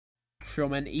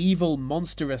From an evil,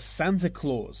 monstrous Santa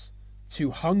Claus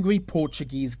to hungry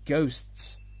Portuguese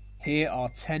ghosts, here are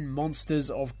 10 monsters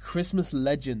of Christmas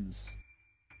legends.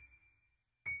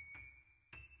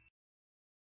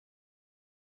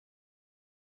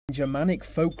 In Germanic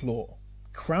folklore,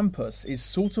 Krampus is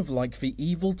sort of like the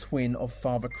evil twin of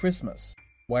Father Christmas.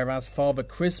 Whereas Father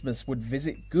Christmas would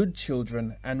visit good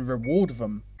children and reward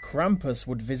them, Krampus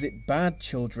would visit bad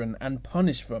children and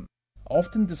punish them.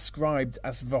 Often described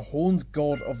as the horned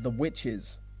god of the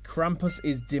witches, Krampus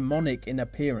is demonic in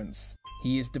appearance.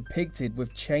 He is depicted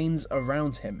with chains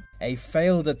around him, a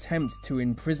failed attempt to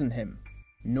imprison him.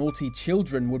 Naughty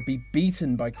children would be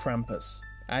beaten by Krampus,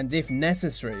 and if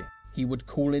necessary, he would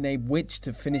call in a witch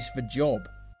to finish the job.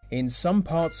 In some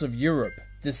parts of Europe,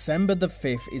 December the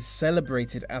 5th is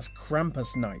celebrated as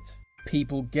Krampus night.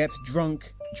 People get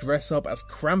drunk, dress up as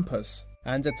Krampus,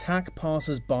 and attack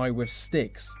passers-by with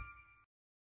sticks.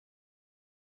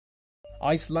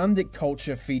 Icelandic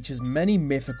culture features many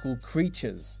mythical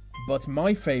creatures, but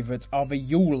my favourite are the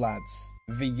Yule Lads.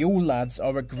 The Yule Lads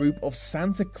are a group of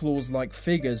Santa Claus-like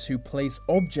figures who place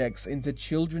objects into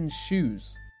children's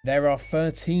shoes. There are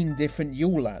 13 different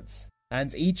Yule Lads,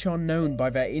 and each are known by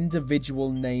their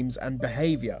individual names and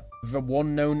behaviour. The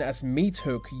one known as Meat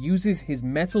Hook uses his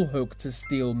metal hook to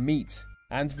steal meat,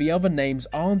 and the other names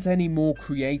aren't any more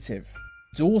creative.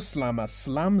 Door Slammer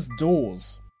slams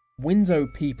doors. Window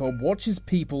Peeper watches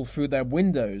people through their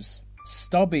windows.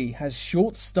 Stubby has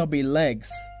short stubby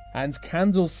legs, and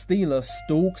Candle Stealer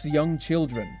stalks young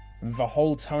children. The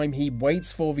whole time he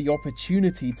waits for the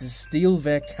opportunity to steal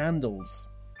their candles.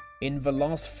 In the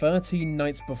last 13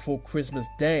 nights before Christmas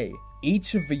Day,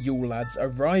 each of the Yule Lads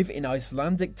arrive in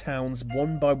Icelandic towns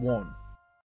one by one.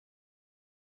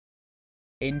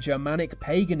 In Germanic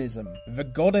paganism, the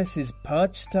goddesses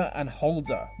Perchta and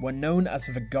Holda were known as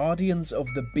the guardians of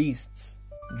the beasts.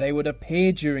 They would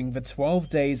appear during the 12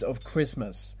 days of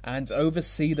Christmas and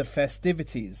oversee the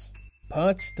festivities.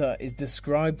 Perchta is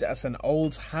described as an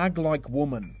old hag-like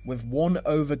woman with one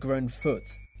overgrown foot.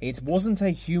 It wasn't a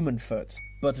human foot,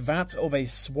 but that of a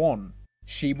swan.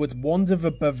 She would wander the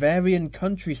Bavarian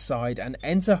countryside and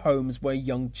enter homes where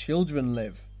young children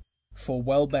live. For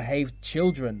well-behaved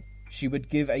children, she would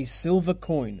give a silver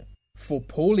coin. For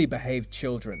poorly behaved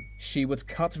children, she would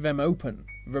cut them open,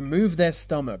 remove their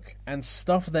stomach, and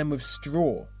stuff them with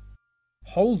straw.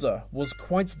 Holder was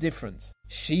quite different.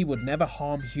 She would never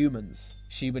harm humans.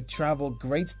 She would travel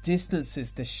great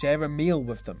distances to share a meal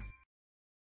with them.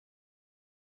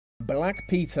 Black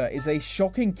Peter is a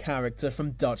shocking character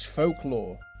from Dutch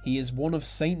folklore. He is one of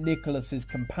St. Nicholas's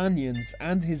companions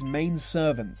and his main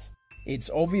servant.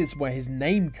 It's obvious where his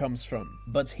name comes from,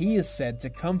 but he is said to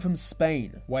come from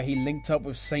Spain, where he linked up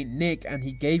with St. Nick and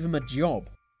he gave him a job.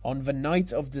 On the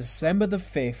night of December the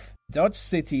 5th, Dutch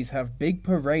cities have big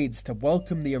parades to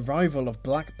welcome the arrival of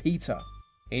Black Peter.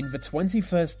 In the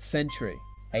 21st century,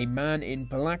 a man in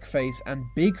blackface and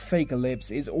big fake lips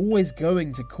is always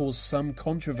going to cause some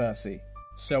controversy,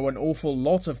 so an awful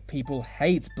lot of people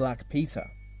hate Black Peter.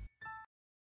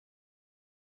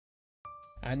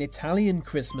 An Italian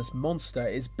Christmas monster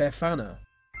is Befana.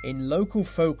 In local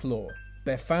folklore,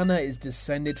 Befana is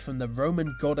descended from the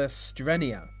Roman goddess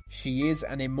Strenia. She is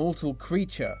an immortal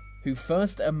creature who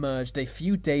first emerged a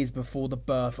few days before the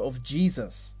birth of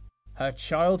Jesus. Her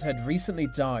child had recently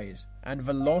died, and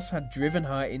the loss had driven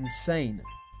her insane.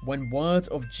 When word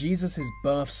of Jesus'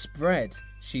 birth spread,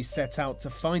 she set out to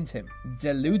find him.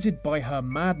 Deluded by her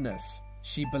madness,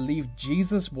 she believed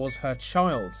Jesus was her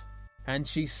child. And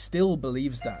she still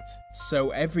believes that.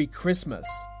 So every Christmas,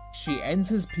 she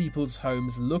enters people's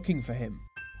homes looking for him.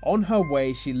 On her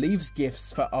way, she leaves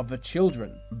gifts for other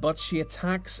children, but she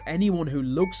attacks anyone who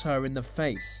looks her in the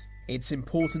face. It's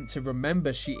important to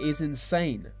remember she is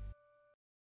insane.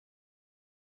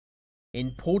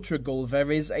 In Portugal,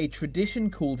 there is a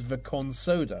tradition called the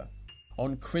Consoda.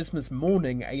 On Christmas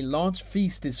morning, a large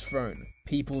feast is thrown.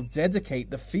 People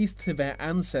dedicate the feast to their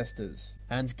ancestors.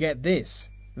 And get this,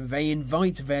 they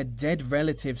invite their dead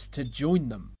relatives to join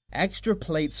them. Extra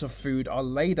plates of food are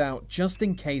laid out just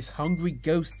in case hungry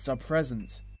ghosts are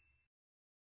present.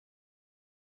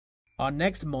 Our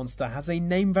next monster has a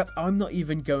name that I'm not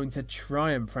even going to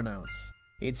try and pronounce.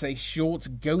 It's a short,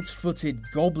 goat-footed,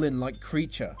 goblin-like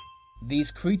creature.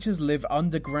 These creatures live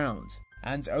underground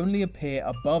and only appear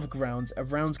above ground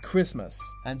around Christmas,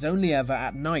 and only ever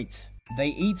at night. They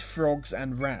eat frogs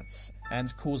and rats,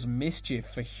 and cause mischief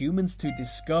for humans to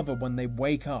discover when they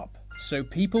wake up. So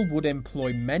people would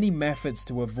employ many methods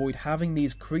to avoid having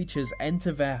these creatures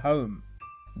enter their home.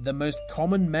 The most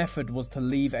common method was to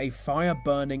leave a fire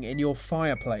burning in your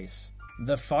fireplace.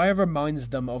 The fire reminds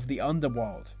them of the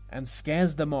underworld, and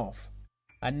scares them off.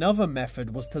 Another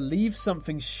method was to leave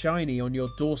something shiny on your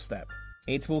doorstep.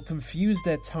 It will confuse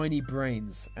their tiny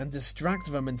brains and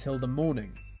distract them until the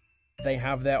morning. They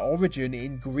have their origin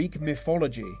in Greek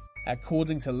mythology.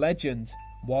 According to legend,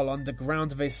 while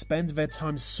underground they spend their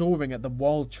time soaring at the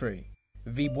world tree.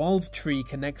 The world tree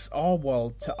connects our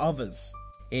world to others.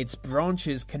 Its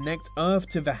branches connect Earth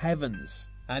to the heavens,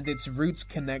 and its roots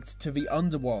connect to the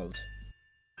underworld.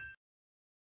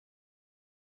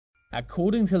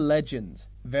 According to legend,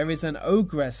 there is an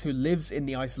ogress who lives in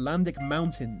the Icelandic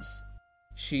mountains.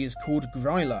 She is called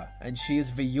Gryla, and she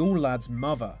is the Yule lad's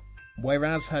mother.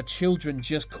 Whereas her children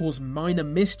just cause minor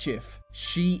mischief,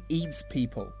 she eats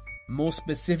people. More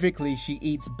specifically, she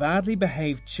eats badly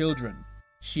behaved children.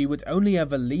 She would only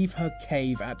ever leave her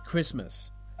cave at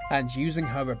Christmas, and using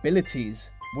her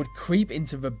abilities, would creep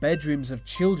into the bedrooms of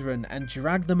children and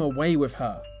drag them away with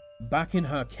her. Back in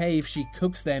her cave, she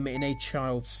cooks them in a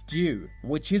child stew,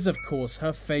 which is of course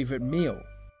her favourite meal.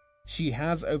 She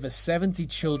has over 70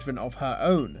 children of her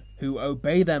own, who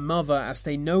obey their mother as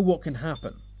they know what can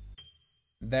happen.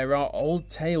 There are old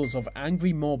tales of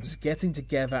angry mobs getting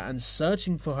together and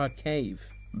searching for her cave,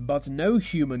 but no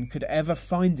human could ever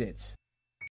find it.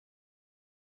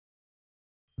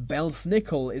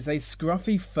 Belsnickel is a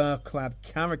scruffy fur-clad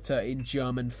character in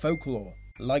German folklore.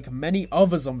 Like many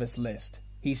others on this list,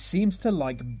 he seems to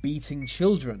like beating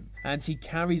children, and he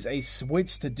carries a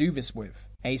switch to do this with.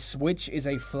 A switch is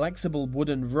a flexible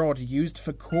wooden rod used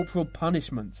for corporal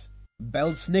punishment.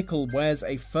 Belsnickel wears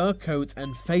a fur coat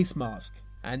and face mask,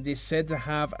 and is said to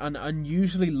have an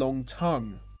unusually long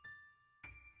tongue.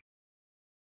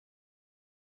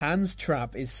 Hans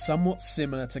Trapp is somewhat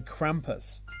similar to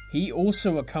Krampus. He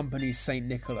also accompanies St.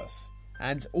 Nicholas,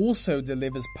 and also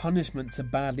delivers punishment to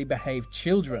badly behaved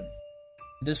children.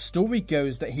 The story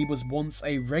goes that he was once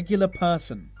a regular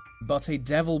person, but a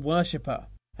devil worshipper,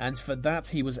 and for that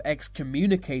he was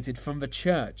excommunicated from the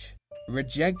church.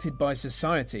 Rejected by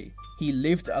society, he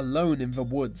lived alone in the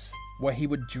woods, where he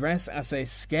would dress as a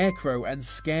scarecrow and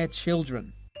scare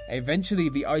children. Eventually,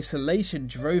 the isolation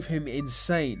drove him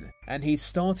insane, and he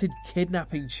started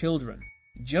kidnapping children.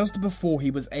 Just before he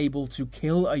was able to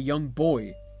kill a young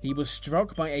boy, he was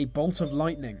struck by a bolt of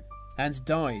lightning and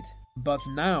died. But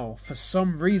now, for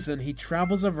some reason, he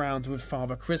travels around with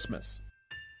Father Christmas.